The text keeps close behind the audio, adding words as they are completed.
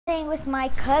Playing with my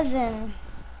cousin.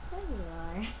 There you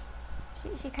are.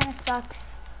 She kind of sucks.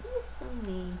 You're so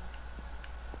mean.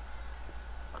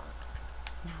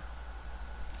 No.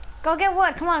 Go get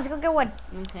wood. Come on, let's go get wood.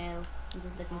 Okay, I'm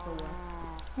just looking for wood.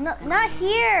 No, not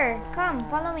here. Come,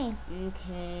 follow me.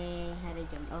 Okay, how to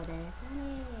jump? Oh, there.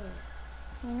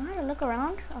 You know how to look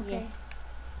around? Okay.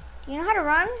 Yeah. You know how to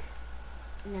run?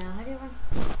 No, how do you run?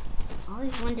 I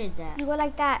always wondered that. You go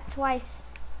like that twice.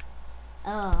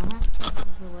 Oh,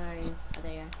 where are you? Oh,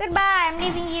 there you are. Goodbye, I'm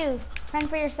leaving you. Fend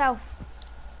for yourself.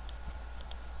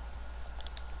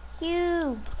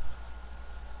 You.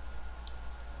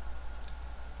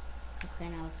 Okay,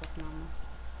 now it's with Mama.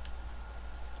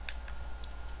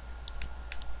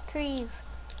 Trees.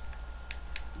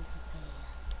 It's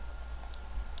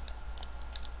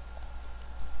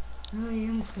okay. Oh,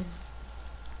 you're almost good.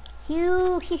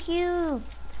 Hugh, Hugh, Hugh.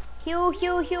 Hugh,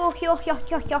 Hugh, Hugh, Hugh, Hugh,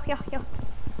 Hugh, Hugh, Hugh, Hugh.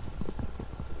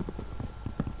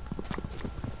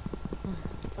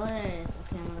 Oh, there it is.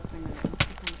 Okay, I'm gonna look for another one.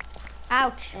 Okay.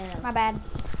 Ouch. My bad.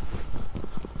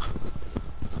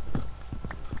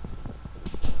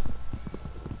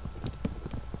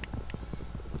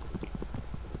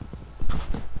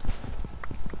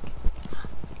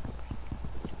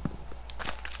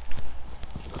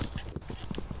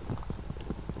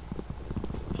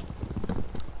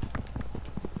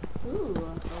 Ooh,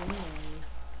 okay.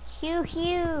 Hugh,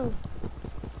 Hugh.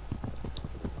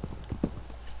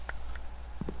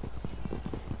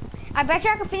 I bet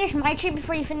you I could finish my tree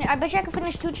before you finish. I bet you I could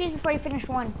finish 2 trees before you finish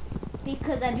 1.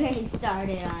 Because I barely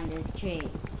started on this tree.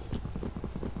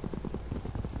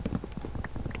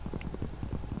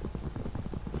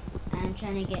 I'm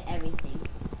trying to get everything.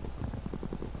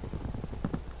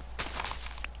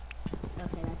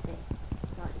 Okay, that's it.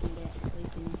 So I can get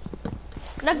everything.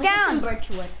 Look down. Some birch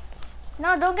wood.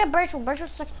 No, don't get birchwood. Birchwood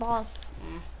sucks balls.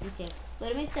 Okay.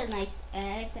 But it makes it nice. And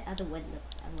I like the other wood look.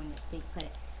 I wanted to put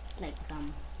it like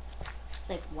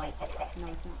white. No,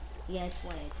 it's not. Yeah, it's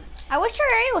white. I think. I wish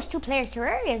Terraria was 2 players.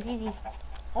 Terraria is easy.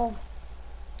 Oh,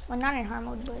 well, not in hard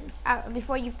mode, but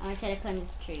before you. I'm gonna try to climb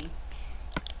this tree.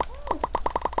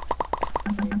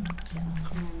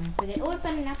 Forget. Oh, I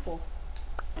found an apple.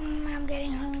 I'm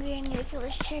getting hungry. I need to kill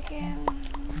this chicken.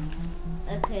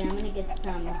 Okay, I'm gonna get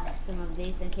some of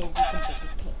these in case you can take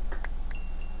a cake.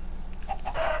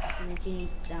 And then you need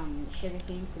sugar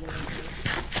canes to go with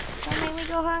it. Don't make me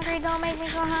go hungry. Don't make me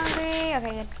go hungry. Okay,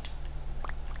 good.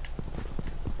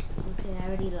 Okay, I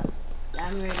already lost.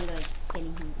 I'm already like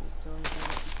getting hungry, so I gotta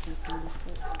eat some food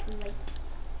before it's too late.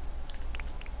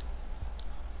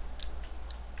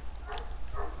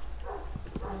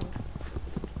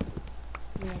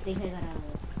 Yeah, I think I gotta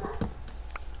live.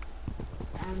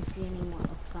 I don't see any more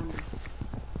fun.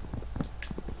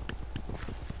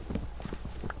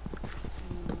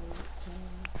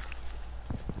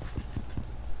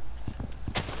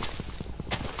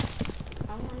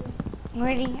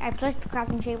 Really? I placed the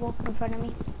crafting table in front of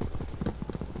me.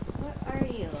 Where are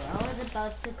you? I was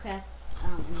about to craft an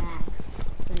axe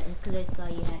because I saw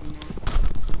you had an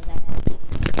axe.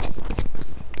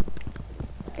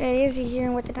 It is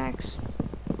easier with an axe.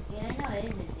 Yeah, I know it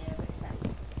is easier, but it's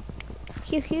faster.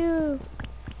 Hugh, Hugh.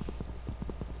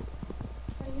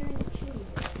 Oh, you're in the tree.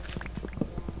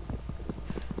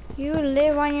 You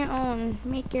live on your own.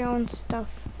 Make your own stuff.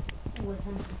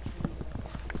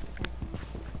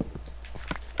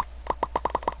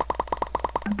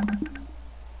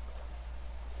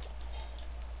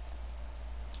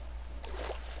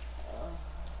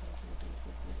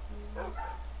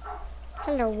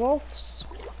 Hello, wolves.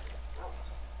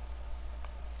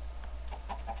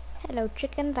 Hello,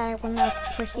 chicken that I will not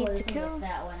proceed to kill.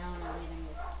 That one, I want to live in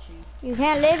this tree. You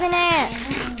can't live in it.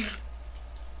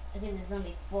 I think there's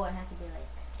only 4. It has to be like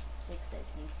 6 that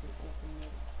need to open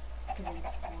it. Because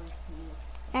it's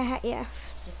 4 you.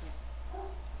 Yes.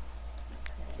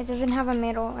 It doesn't have a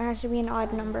middle. It has to be an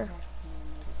odd number.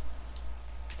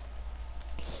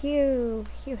 Hugh,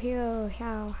 Hugh, Hugh,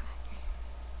 how?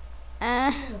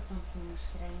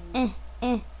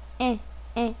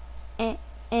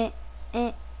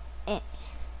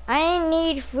 I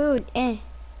need food. Oh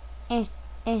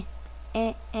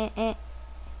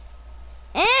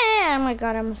my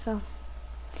god, I almost fell.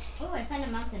 Oh, I found a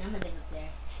mountain. I'm gonna live up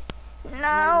there.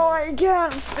 No, I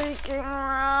can't freaking run.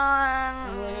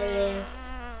 I'm gonna live.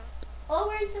 Oh,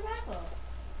 we're in survival.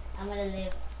 I'm gonna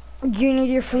live. You need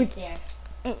your food. Right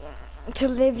there. To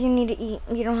live, you need to eat.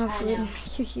 You don't have I food. know.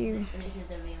 Hugh. This is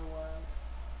the real world.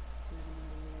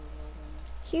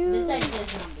 Hugh. Besides,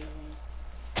 there's zombies.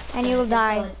 And you will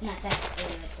die. So it's not that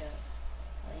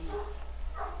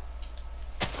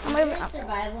I'm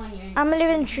gonna live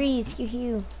in trees.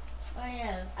 Hugh. Oh Oh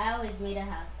yeah, I always made a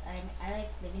house. I like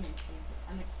living in trees.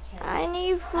 I'm a child. I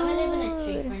need food. I'm gonna live in a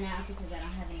tree for now because I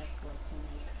don't have enough wood to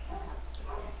make a house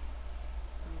there.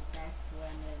 So that's where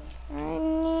I'm living. I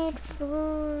need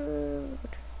food.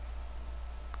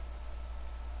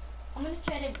 I'm gonna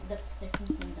try to look searching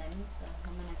for diamonds, so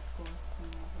I'm gonna go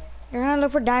somewhere. You're gonna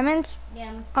look for diamonds?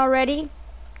 Yeah, Already?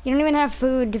 You don't even have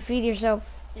food to feed yourself.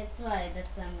 that's why I'm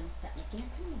gonna start making a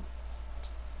canoe.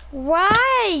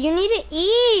 Why? You need to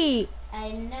eat.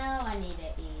 I know I need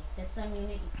to eat. That's why I'm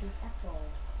gonna eat this apple.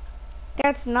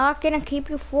 That's not gonna keep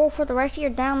you full for the rest of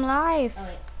your damn life. Oh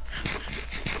wait.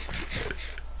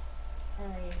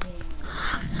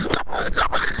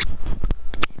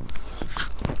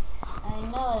 I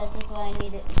know, that's why I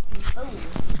need it. Oh.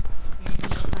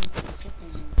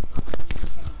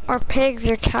 Or pigs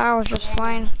or cows, just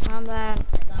fine. Not that.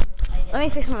 Let me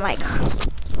fix my mic. I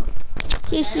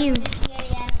don't see any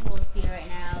animals here right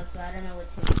now, so I don't know what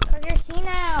to do. Cause you're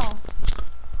senile.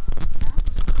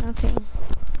 Huh? Nothing.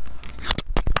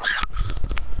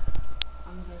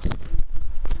 I'm just.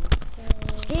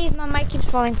 Jeez, my mic keeps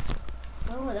falling.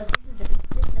 Oh, look, this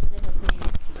looks like a pretty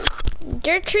nice tree.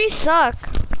 Your trees suck.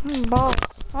 Balls.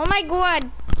 Oh my god.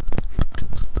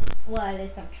 Well, at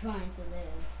least I'm trying to live.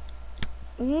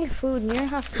 You need food. You don't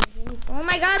have food. You need food. Oh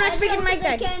my god, my freaking mic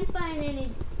I died. can't find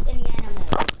any animals.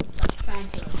 So I'm trying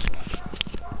to look for.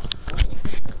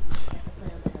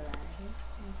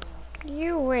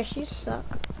 You wish. You suck.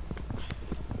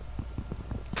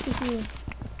 Have you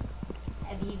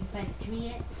even found a tree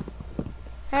yet?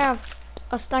 I have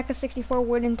a stack of 64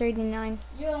 wood and 39.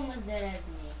 You're almost there as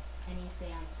me, and you say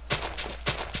I'm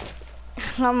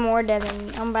slow. I'm more dead than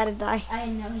you. I'm about to die. I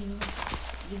know you.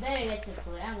 You better get to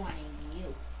food. I'm wanting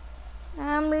you.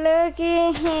 I'm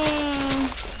looking.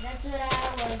 That's what I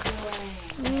was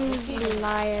doing. You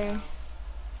liar.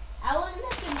 I was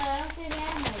looking, but I don't see any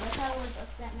animals. That's why I was up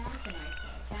that mountain.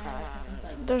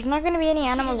 There's not gonna be any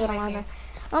animals around there.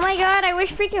 Oh my god, I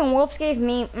wish freaking wolves gave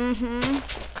me.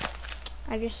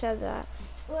 I just said that.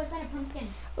 Oh, I found a pumpkin.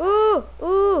 Ooh,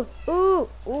 ooh, ooh,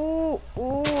 ooh,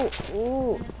 ooh,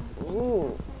 ooh,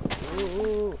 ooh,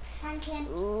 ooh. Pumpkin.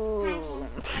 Ooh. Pumpkin.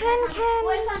 Pumpkin. Oh,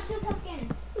 I found 2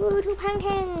 pumpkins. Ooh, 2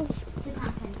 pumpkins. 2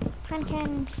 pumpkins.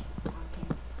 Pumpkins.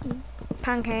 Pumpkins.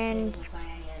 Pumpkins. Didn't find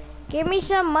any other ones. Give me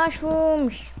some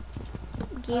mushrooms.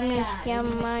 Give Oh, me yeah, some you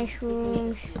can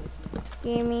mushrooms. make a juice.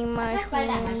 Give me I passed by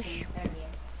that mushrooms. mushroom earlier.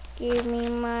 Give me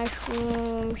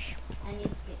mushrooms. I need to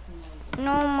get some more.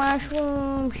 No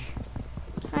mushrooms.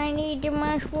 I need the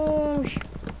mushrooms.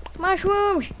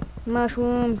 Mushrooms.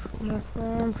 Mushrooms.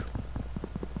 Mushrooms.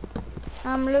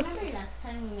 I'm looking. Remember last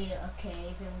time we made a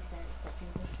cave and we started touching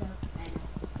the stuff and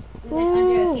we went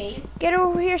under a cave? Get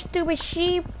over here, stupid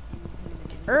sheep.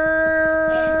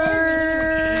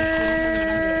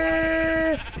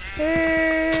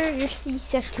 Your sea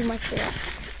sucks too much for that.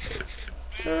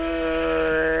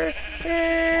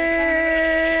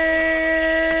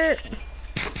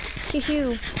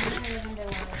 Choo-choo.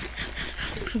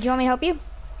 Do you want me to help you?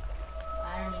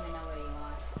 I don't even know where you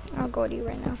are. I'll go to you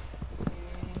right now.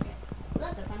 Look,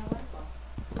 I found a waterfall.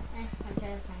 I'm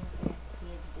trying to find it.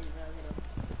 See if there's a little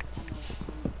tunnel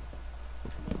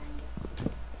behind it.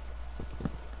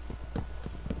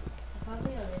 I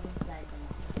probably will live inside the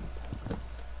mountain.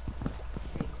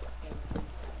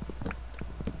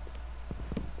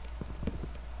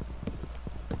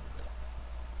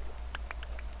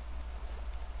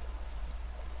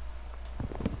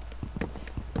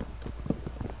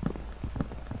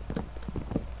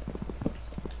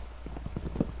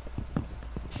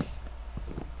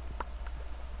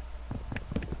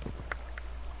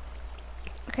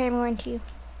 Okay, I'm going to you.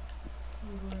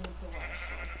 I'm going to the waterfall.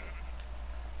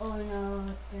 Oh no,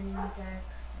 it's turning dark.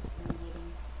 It's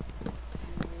bleeding.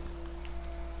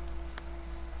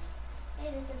 Hey,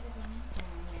 there's a little mountain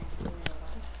here. There's a little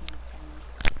water stream coming.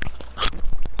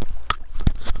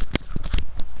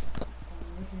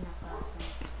 This is not far, so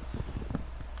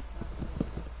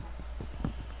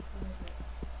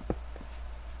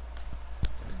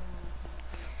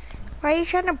Why are you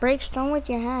trying to break stone with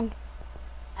your hand?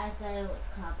 I thought it was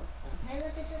cobblestone. Hey,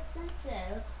 look at the sunset.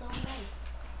 It looks so nice.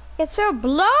 It's a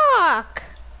block.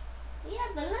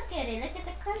 Yeah, but look at it. Look at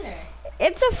the color.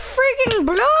 It's a freaking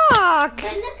block.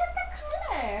 But look at the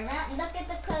color. Look at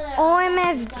the color.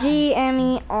 OMFG,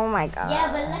 Emmy. Oh my god.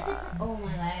 Yeah, but look at the, oh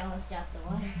my god, I almost dropped the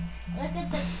water. Look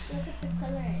at the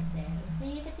color right there. So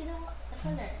you can see the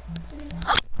color. It's really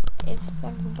nice. It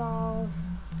sucks balls.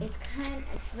 It's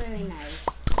really nice.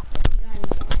 You don't know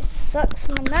that. Sucks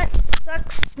my nuts.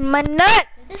 Sucks my nut.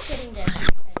 It's just sitting there.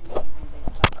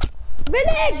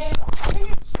 Village.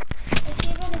 Village. Let's see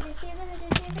a villager. See a villager.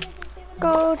 See a villager. See a villager.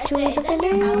 Go to Okay, the is that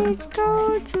your house? village.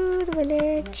 Go to the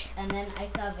village. And then I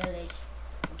saw a village.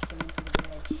 I'm swimming to the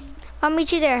village. I'll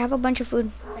meet you there. I have a bunch of food.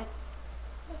 Okay.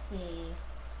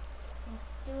 Let's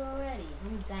do already.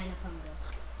 I'm dying of hunger.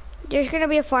 There's gonna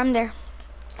be a farm there.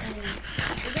 And we're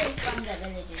getting from the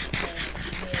villages. So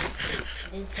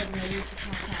this is gonna use the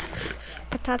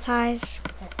Patatas.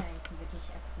 Patatas in British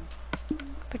accent.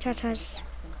 Patatas. Accent.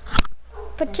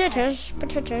 Potatoes.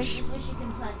 Potatoes. Just wish you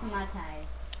can plant tomatoes.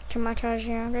 Tomatoes,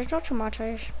 yeah. There's no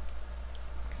tomatoes.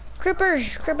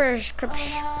 Creepers. Creepers. Oh Creepers.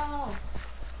 no!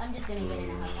 I'm just gonna get in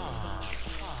a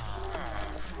house.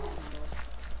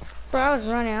 Bro, I was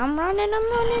running. I'm running. And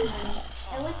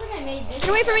once I made this. Get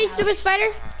away from me, stupid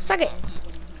spider. Suck it.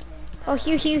 Oh,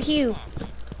 Hugh. There's a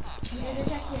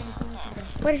chest here.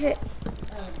 What is it?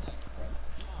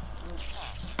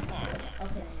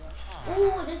 Okay, there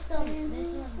you go. Ooh, there's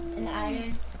an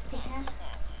iron pickaxe.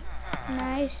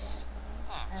 Nice.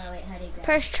 Oh wait, how do you grab?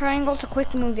 Press triangle to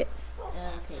quick move it.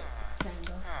 Okay,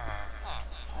 triangle.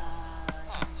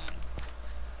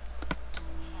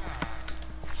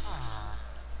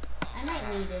 I might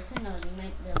need this. Who knows? We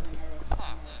might build another.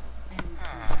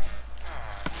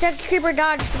 Check creeper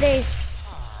dodge for days.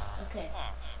 Okay.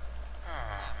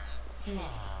 Yeah.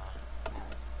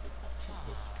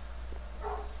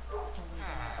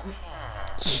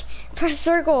 Press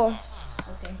circle.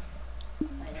 Okay.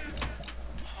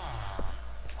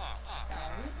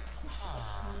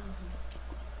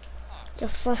 The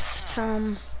first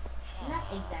time. Not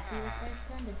exactly the first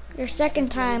time, but Your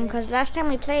second time, because last time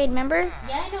we played, remember?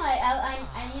 yeah, I know.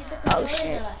 I used the controller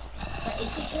shit. a lot, but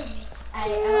it's because I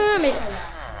Damn was it. a lot.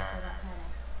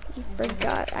 I You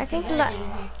forgot. I think Get the out.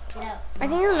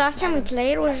 last time we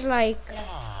played was like Get out.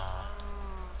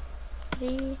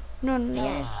 no.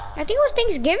 I think it was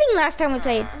Thanksgiving last time we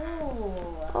played.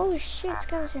 Ooh. Oh shit,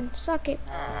 skeleton, suck it.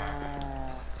 Well,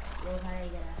 how do you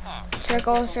get out?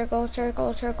 Circle, circle,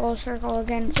 circle, circle, circle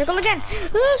again. Circle again.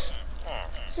 Yes.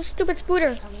 It's a stupid scooter.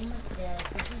 I'm almost dead.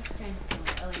 Someone's trying to kill me.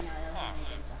 Oh no, that was my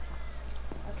good.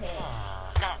 Okay.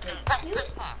 Wait, you? So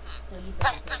you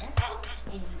better do that.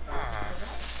 And you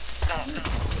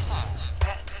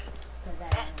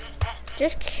better do that.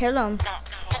 Just kill him.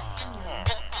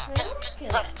 Okay.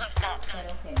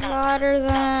 Slaughter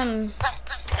them.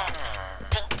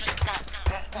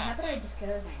 How about I just kill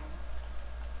his man?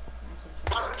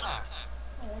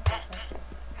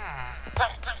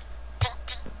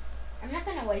 I'm not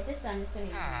gonna waste this, so I'm just gonna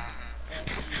use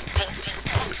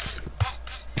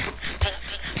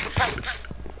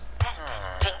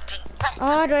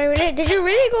Oh, do I really? Did you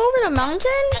really go over the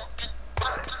mountain?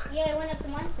 Yeah, I went up the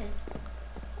mountain.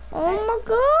 Oh my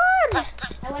god!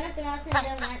 I went up the mountain,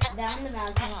 then went down the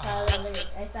mountain, saw the village.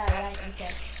 I saw a light and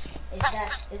said,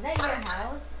 is that your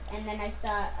house? And then I saw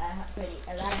a lot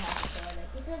of houses, so I was like,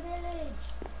 it's a village.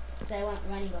 So I went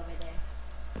running over there.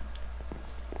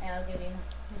 And I'll give you,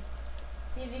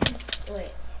 see if you can,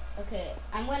 wait. Okay,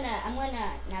 I'm gonna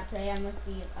not play, I'm gonna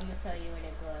tell you where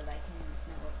to go if I can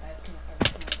know them.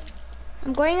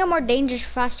 I'm going a more dangerous,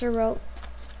 faster route.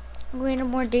 I'm going a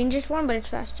more dangerous one, but it's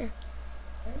faster.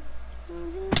 So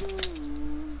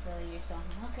you're still,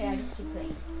 okay, I'll just keep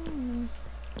playing.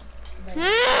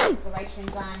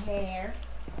 Decorations on here.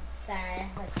 Sorry,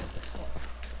 let's get this door.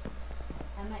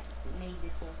 I might make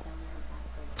this door somewhere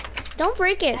after. Don't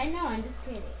break it. I know, I'm just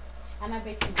kidding. I might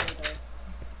break some other doors.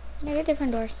 Yeah, get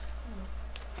different doors.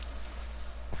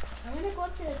 I want to go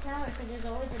up to the tower because there's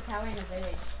always a tower in the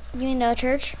village. You mean the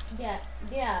church? Yeah,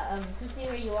 to see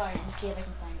where you are and see if I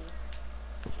can find you.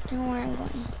 Don't worry, I'm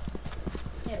going.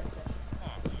 Yeah, let's go.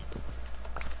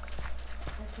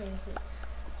 Okay, wait.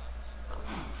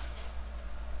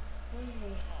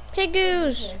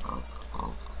 Piggoos! I'm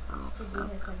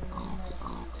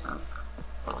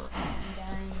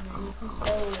dying. I need some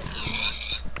food.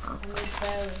 I need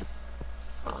food.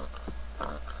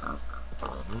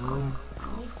 I'm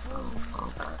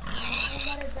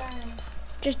about to die.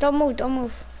 Just don't move, don't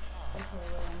move. Okay,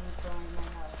 well, I'm gonna go in my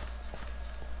house.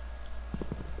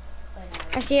 But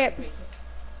no, I see it.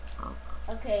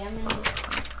 okay, I'm in the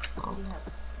house.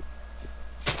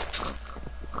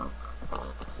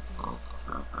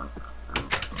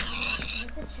 Where's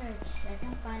the church? I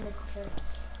can't find the church.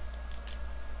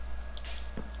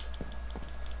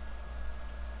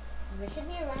 There should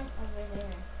be a ramp over there.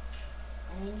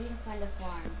 I need to find a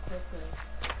farm quickly.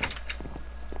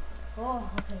 Oh,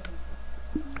 okay.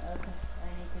 Okay, I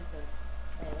need some food.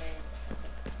 Wait, where?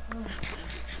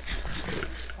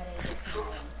 How do I get some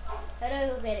iron? How do I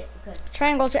go get it? Because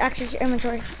Triangle to access your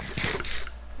inventory.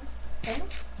 okay.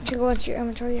 To go into your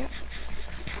inventory, yeah. Okay,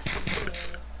 let's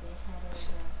see. How do I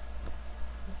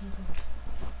go?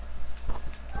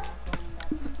 Not going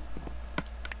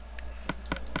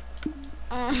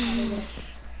And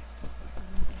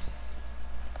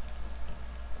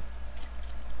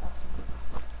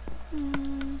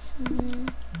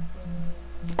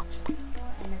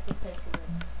let's replace it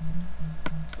with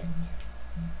dirt.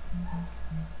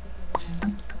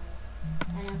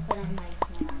 And I'll put on my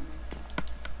armor.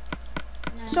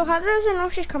 No. So how does it know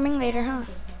she's coming later, huh?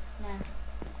 No.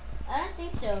 I don't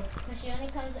think so, because she only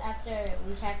comes after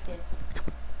we practice.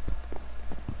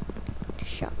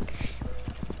 Shucks.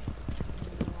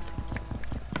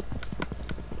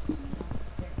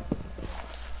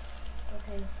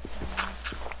 Okay.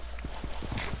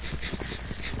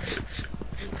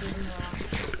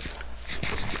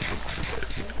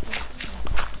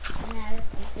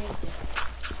 I saved it.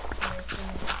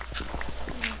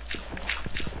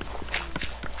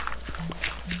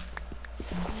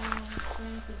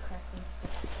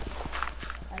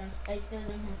 I still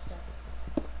don't have stuff.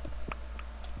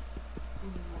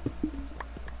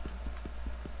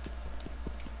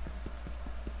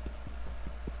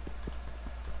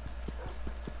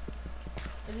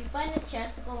 If you find a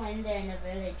chest, to go in there in the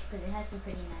village because it has some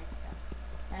pretty nice stuff.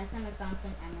 Last time I found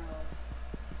some emeralds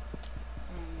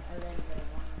and a little bit of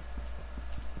wine.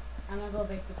 I'm gonna go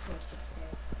break the torch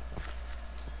upstairs.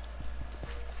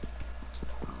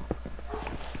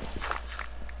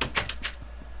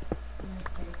 I'm gonna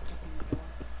try to stick in the door.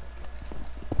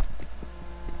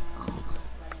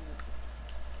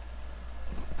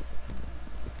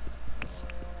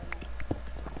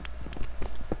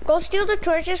 Go steal the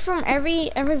torches from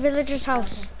every villager's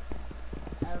house.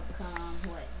 Okay.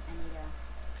 What? I need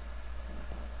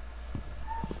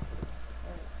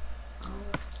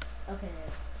a... Okay,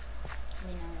 there.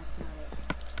 Wait, no, that's not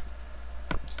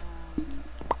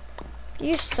it.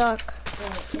 You suck.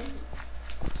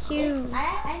 You. I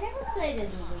never played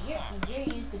this movie. You're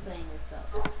used to playing this, so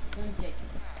don't judge me.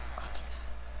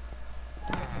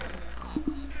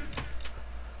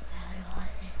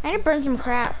 I need to burn some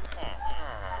crap.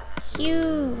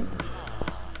 You.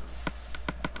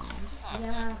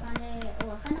 Yeah, I found a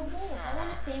wolf. I want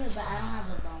to tame it, but I don't have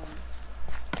a bone.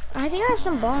 I think I have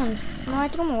some bones. No, I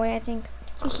threw them away, I think.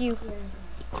 Thank you.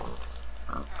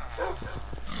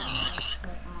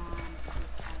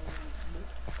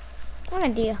 What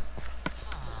idea?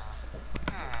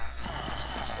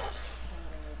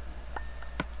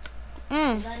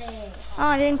 Oh,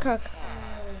 I didn't cook.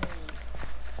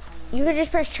 You could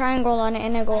just press triangle on it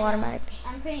and it'll go automatically.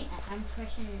 I'm pressing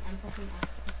X.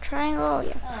 Triangle,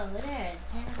 yeah. Oh, over there.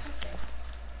 Turn it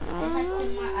over. I have 2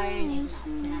 more iron ignites,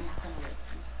 and I'm not gonna waste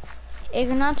them.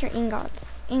 Ignites or ingots?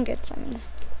 Ingots, I mean.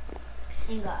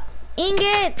 Ingot.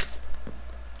 Ingots!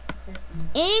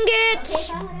 Ingots! Okay,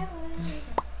 fine, whatever.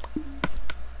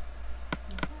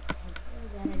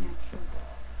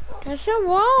 That's a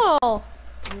wall.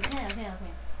 Okay.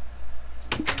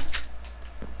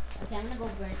 Okay, I'm gonna go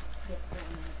get the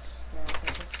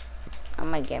I'm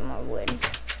gonna get more wood.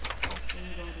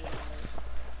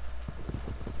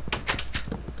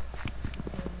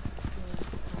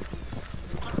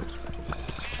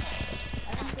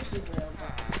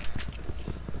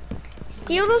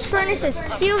 Steal those furnaces.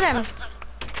 Steal them.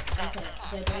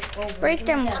 Break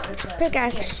them.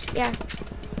 Pickaxe. Yeah.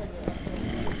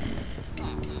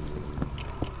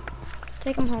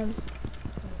 Take them home.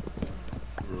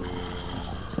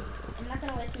 I'm not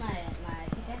gonna waste my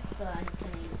pickaxe, so I'm just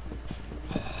gonna use some.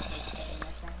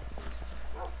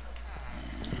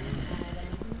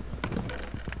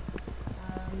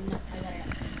 No, I got it.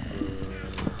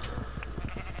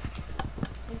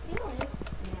 There's still this.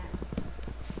 Yeah.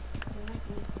 We might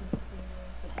need some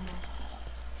stairs, but no.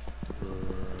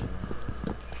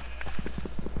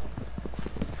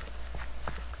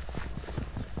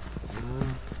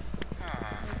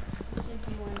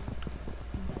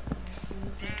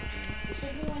 There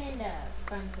should be one in the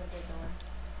front of the door.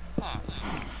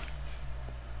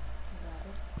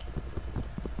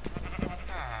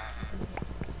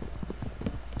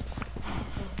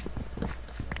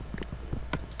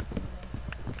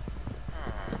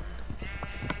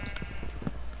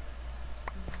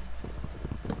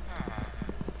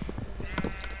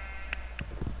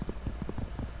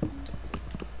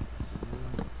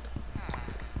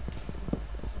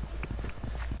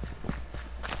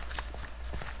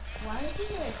 Why did you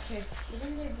go to church?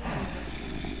 Shouldn't there be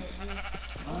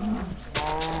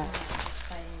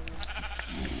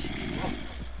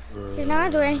He's not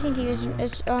gonna do anything to you.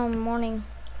 It's morning.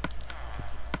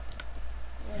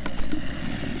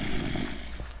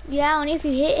 Yeah, only if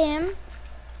you hit him.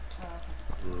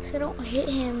 So don't hit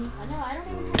him. Oh, no, I don't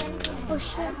even have anything. Oh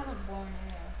shit. I don't have a bow and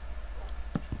arrow.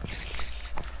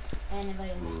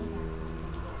 Anybody know?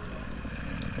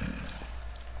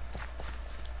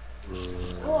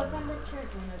 Oh, I found the church.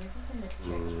 Oh no, this isn't the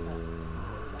church, but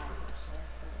ladder. So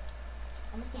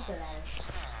I'm gonna take the ladder.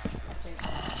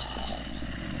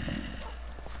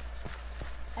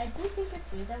 I do think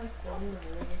it's weird that we're stealing the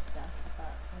villagers' stuff,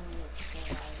 but we need it to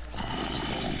survive.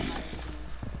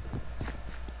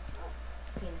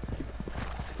 Okay, let's take it.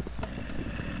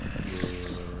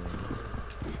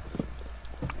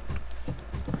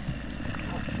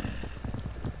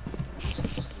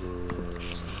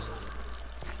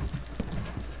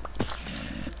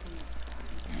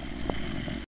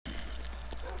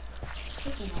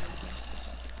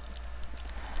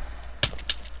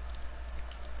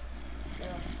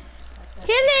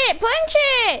 Kill it! Punch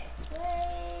it!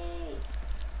 Wait!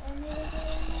 I need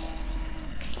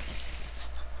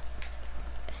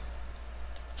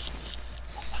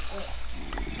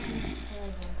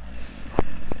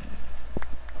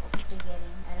to go in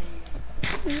there.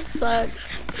 Wait. You suck.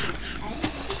 I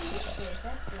didn't see this.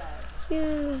 That's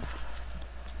loud.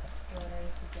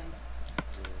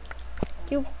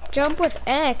 You jump with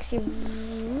X.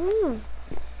 You.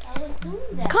 I was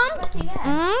doing that. Come. Pressing X.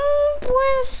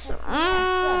 Press.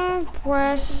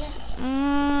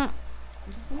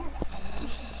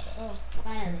 Oh,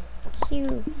 finally. Q.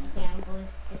 Okay, I'm going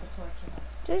to get the torches.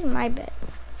 This is my bed.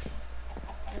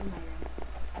 Where's my room?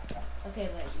 Okay,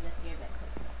 wait, that's your bed.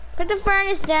 Put the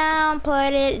furnace down.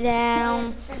 Put it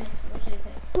down. Where should I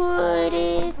put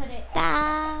it? Put it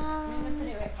down. I'm gonna put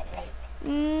it right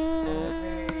over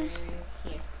here.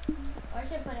 Or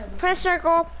should I put it over Press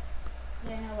circle.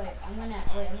 here? No, wait. I'm gonna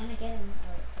get him.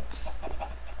 Wait.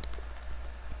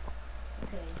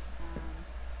 Okay.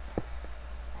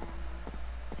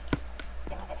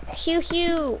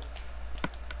 Hugh.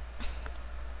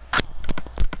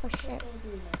 Oh shit.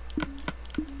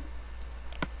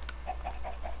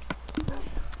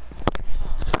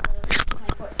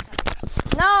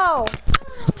 No.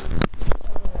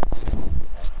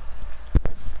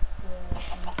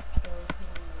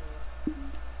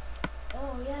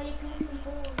 Oh yeah, you can make some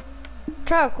gold.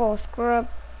 Charcoal scrub.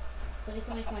 So we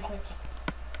can make my torches.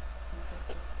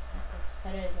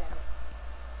 How do I grab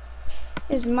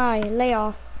it? Is my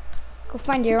layoff. Go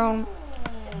find your own. Oh,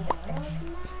 that was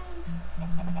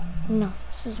mine. No,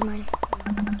 this is mine.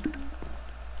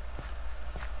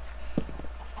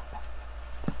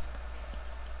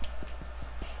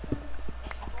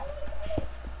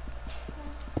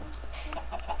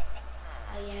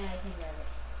 Oh yeah, I can grab it.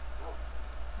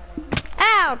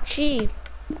 Ouchie.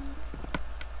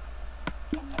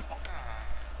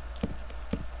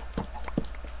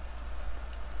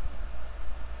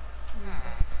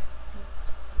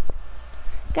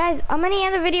 Guys, I'm gonna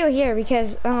end the video here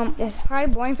because it's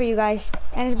probably boring for you guys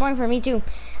and it's boring for me too.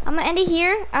 I'm gonna end it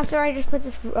here after I just put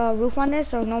this roof on this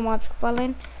so no mobs fall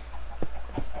in.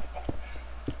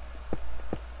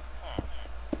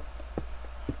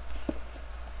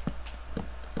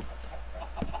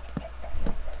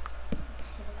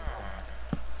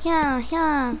 Yeah.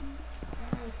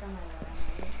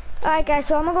 Alright guys,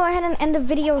 so I'm gonna go ahead and end the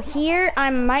video here. I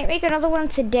might make another one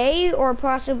today or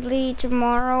possibly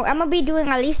tomorrow. I'm gonna be doing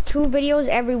at least 2 videos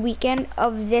every weekend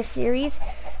of this series.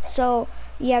 So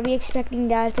yeah, be expecting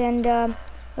that. And other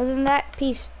than that,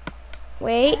 peace.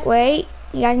 Wait.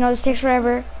 You guys know this takes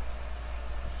forever.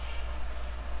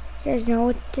 You guys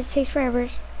know this takes forever.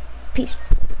 Peace.